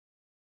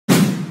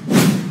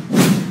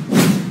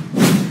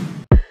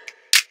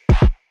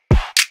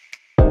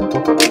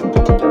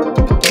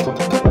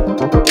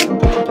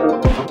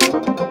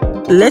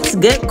Let's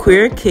get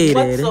queercated.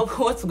 What's up?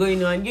 What's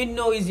going on? You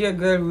know it's your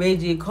girl Ray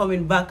J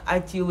coming back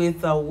at you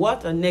with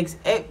a next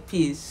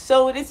episode.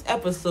 So this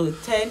episode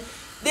 10.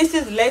 This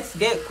is Let's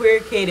Get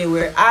Queercated,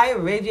 where I,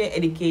 Ray J,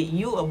 educate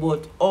you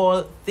about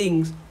all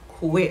things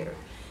queer.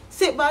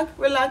 Sit back,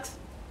 relax,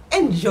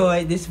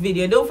 enjoy this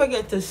video. Don't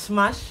forget to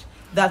smash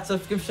that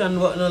subscription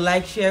button,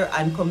 like, share,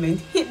 and comment.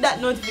 Hit that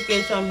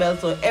notification bell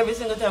so every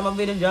single time a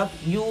video drop,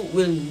 you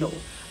will know.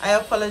 I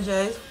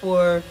apologize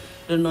for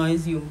the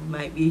noise you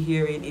might be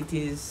hearing. It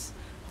is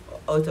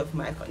out of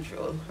my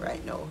control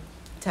right now.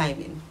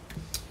 Timing.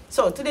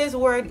 So today's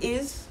word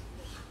is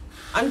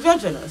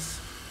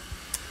androgynous.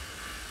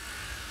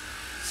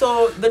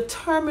 So the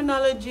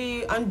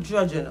terminology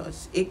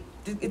androgynous,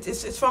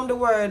 it's from the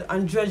word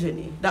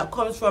androgyny. That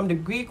comes from the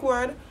Greek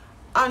word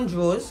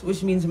andros,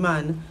 which means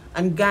man,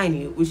 and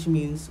gyne, which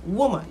means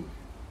woman.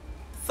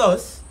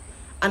 Thus,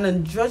 an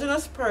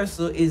androgynous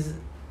person is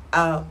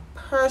a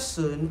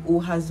person who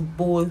has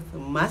both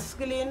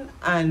masculine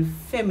and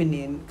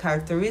feminine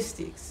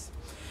characteristics.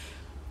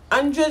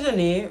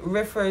 Androgyny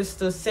refers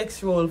to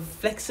sex role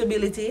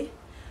flexibility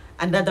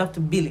and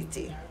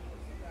adaptability.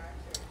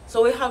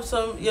 So we have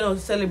some,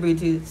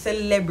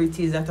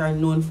 celebrities that are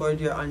known for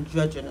their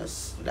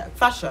androgynous like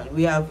fashion.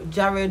 We have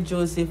Jared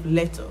Joseph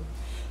Leto.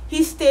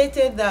 He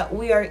stated that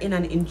we are in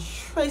an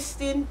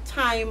interesting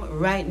time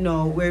right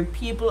now where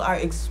people are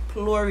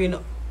exploring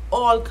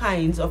all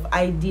kinds of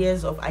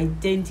ideas of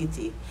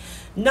identity,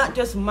 not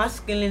just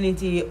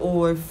masculinity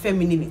or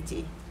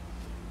femininity.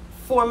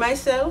 For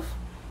myself,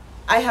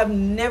 I have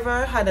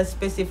never had a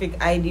specific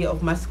idea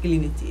of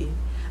masculinity.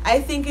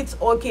 I think it's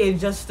okay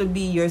just to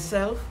be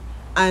yourself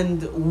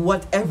and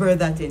whatever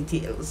that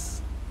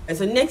entails. And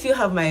so next you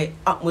have my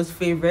utmost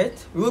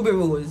favorite, Ruby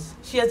Rose.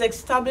 She has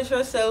established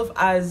herself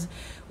as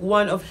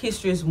one of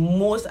history's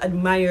most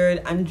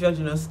admired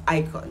androgynous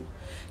icon.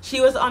 She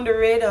was on the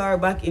radar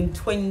back in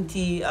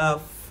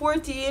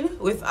 2014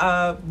 with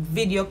a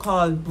video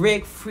called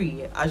Break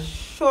Free, a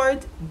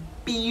short,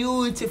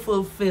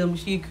 beautiful film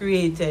she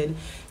created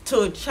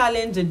to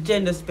challenge the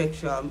gender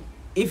spectrum.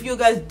 If you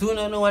guys do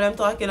not know what I'm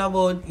talking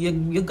about,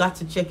 you got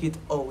to check it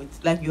out.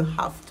 Like, you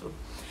have to.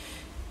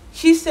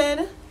 She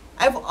said,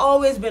 I've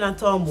always been a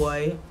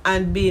tomboy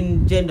and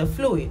been gender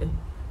fluid.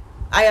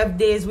 I have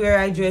days where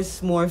I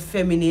dress more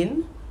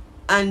feminine,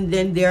 and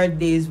then there are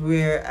days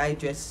where I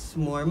dress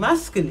more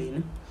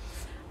masculine.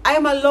 I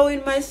am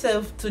allowing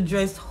myself to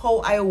dress how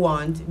I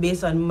want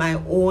based on my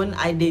own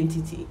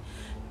identity,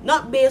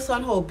 not based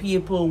on how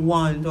people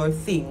want or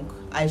think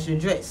I should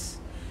dress.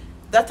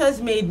 That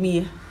has made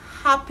me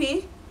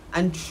happy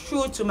and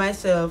true to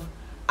myself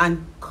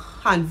and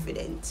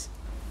confident.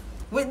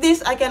 With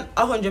this, I can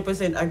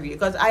 100% agree,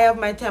 because I have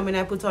my time when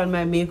I put on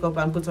my makeup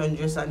and put on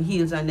dress and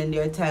heels, and then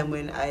there are times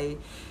when I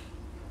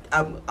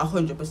am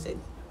 100%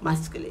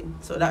 masculine.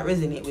 So that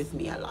resonates with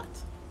me a lot.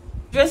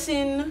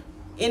 Dressing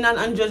in an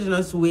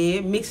androgynous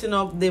way, mixing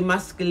up the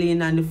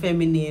masculine and the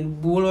feminine,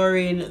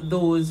 blurring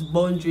those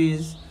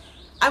boundaries,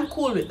 I'm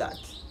cool with that.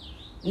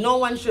 No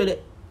one should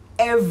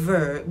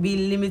ever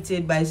be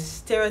limited by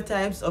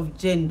stereotypes of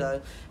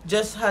gender,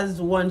 just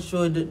as one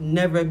should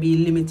never be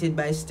limited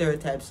by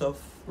stereotypes of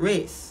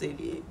race.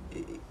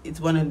 It's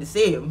one and the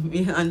same.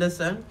 You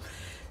understand?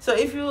 So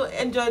if you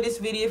enjoyed this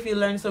video, if you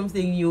learned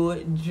something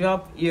new,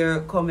 drop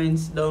your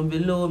comments down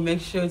below. Make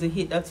sure to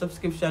hit that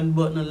subscription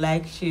button,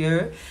 like,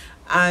 share,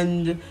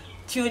 and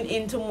tune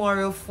in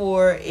tomorrow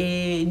for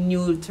a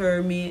new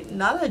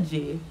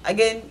terminology.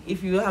 Again,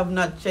 if you have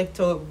not checked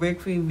out Break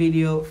Free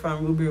video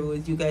from Ruby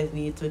Rose, you guys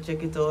need to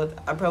check it out.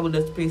 I'll probably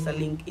just place a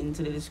link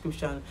into the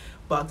description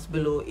box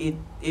below.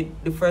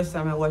 The first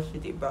time I watched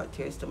it, it brought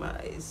tears to my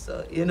eyes.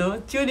 So,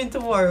 tune in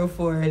tomorrow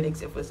for the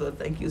next episode.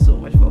 Thank you so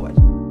much for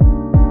watching.